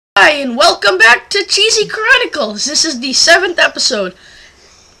Hi, and welcome back to Cheesy Chronicles. This is the 7th episode.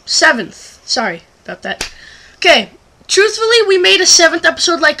 7th. Sorry about that. Okay, truthfully, we made a 7th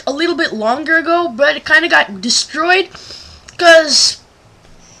episode like a little bit longer ago, but it kind of got destroyed because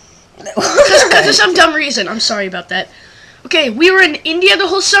of some dumb reason. I'm sorry about that. Okay, we were in India the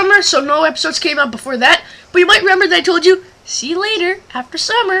whole summer, so no episodes came out before that. But you might remember that I told you, see you later, after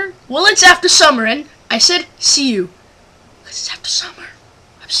summer. Well, it's after summer, and I said, see you. Because it's after summer.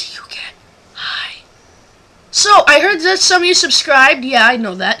 See you again. Hi. So, I heard that some of you subscribed. Yeah, I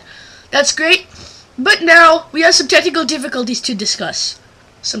know that. That's great. But now, we have some technical difficulties to discuss.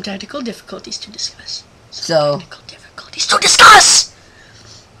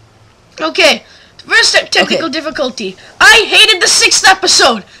 Okay. First technical difficulty. I hated the 6th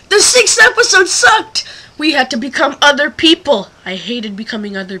episode. The 6th episode sucked. We had to become other people. I hated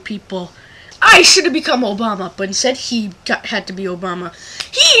becoming other people. I should have become Obama, but instead had to be Obama.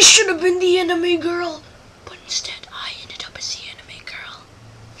 He should have been the enemy girl, but instead I ended up as the enemy girl.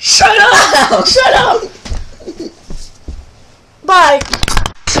 Shut up! Shut up! Bye.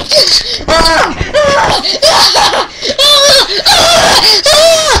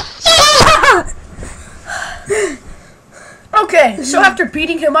 Okay, so after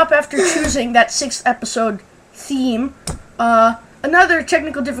beating him up after choosing that 6th episode theme, another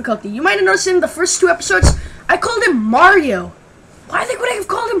technical difficulty. You might have noticed in the first 2 episodes, I called him Mario. Why would I have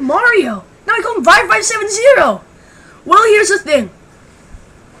called him Mario? Now I call him 5570. Well, here's the thing.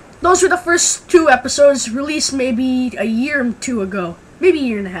 Those were the first 2 episodes released maybe a year or 2 ago. Maybe a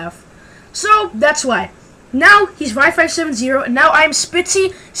year and a half. So, that's why. Now, he's 5570, and now I'm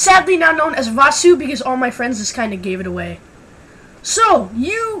Spitzy, sadly now known as Vasu because all my friends just kind of gave it away. So,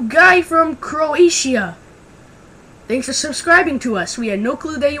 you guy from Croatia. Thanks for subscribing to us. We had no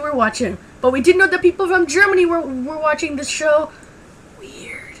clue that you were watching. But we did know that people from Germany were watching this show.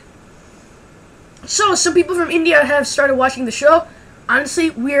 Weird. So, some people from India have started watching the show. Honestly,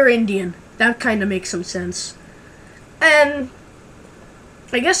 we're Indian. That kind of makes some sense. And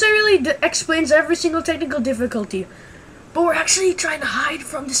I guess that really explains every single technical difficulty. But we're actually trying to hide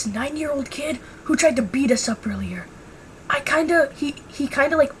from this 9-year-old kid who tried to beat us up earlier. He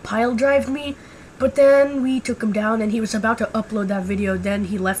kind of like pile drived me. But then we took him down and he was about to upload that video. Then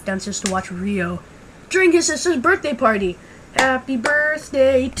he left downstairs to watch Rio during his sister's birthday party. Happy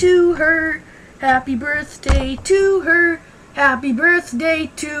birthday to her. Happy birthday to her. Happy birthday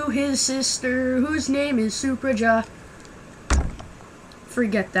to his sister whose name is Supraja.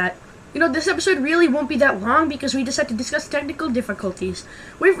 Forget that. You know, this episode really won't be that long because we just had to discuss technical difficulties.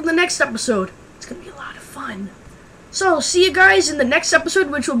 Wait for the next episode. It's going to be a lot of fun. So, see you guys in the next episode,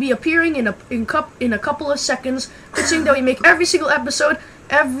 which will be appearing in a couple of seconds, considering that we make every single episode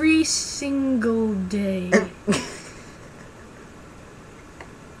every single day.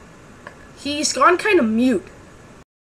 He's gone kind of mute.